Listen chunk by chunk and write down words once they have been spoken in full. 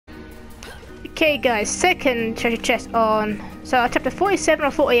Okay guys, second treasure chest on, so chapter 47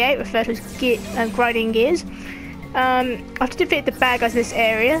 or 48 refers to as grinding gears. After defeat the bad guys in this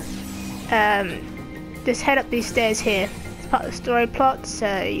area, just head up these stairs here. It's part of the story plot,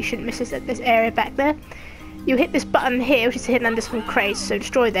 so you shouldn't miss this area back there. You hit this button here, which is hidden under some crates, so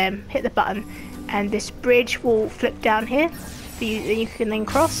destroy them, hit the button, and this bridge will flip down here, so you can then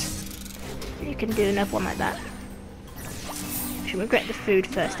cross. You can do another one like that. I should regret the food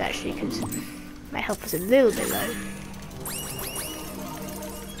first actually, because my health was a little bit low.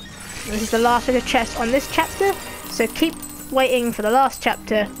 This is the last of the chest on this chapter, so keep waiting for the last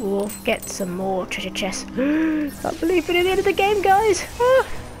chapter. We'll get some more treasure chests. Can't believe we're at the end of the game, guys. Ah.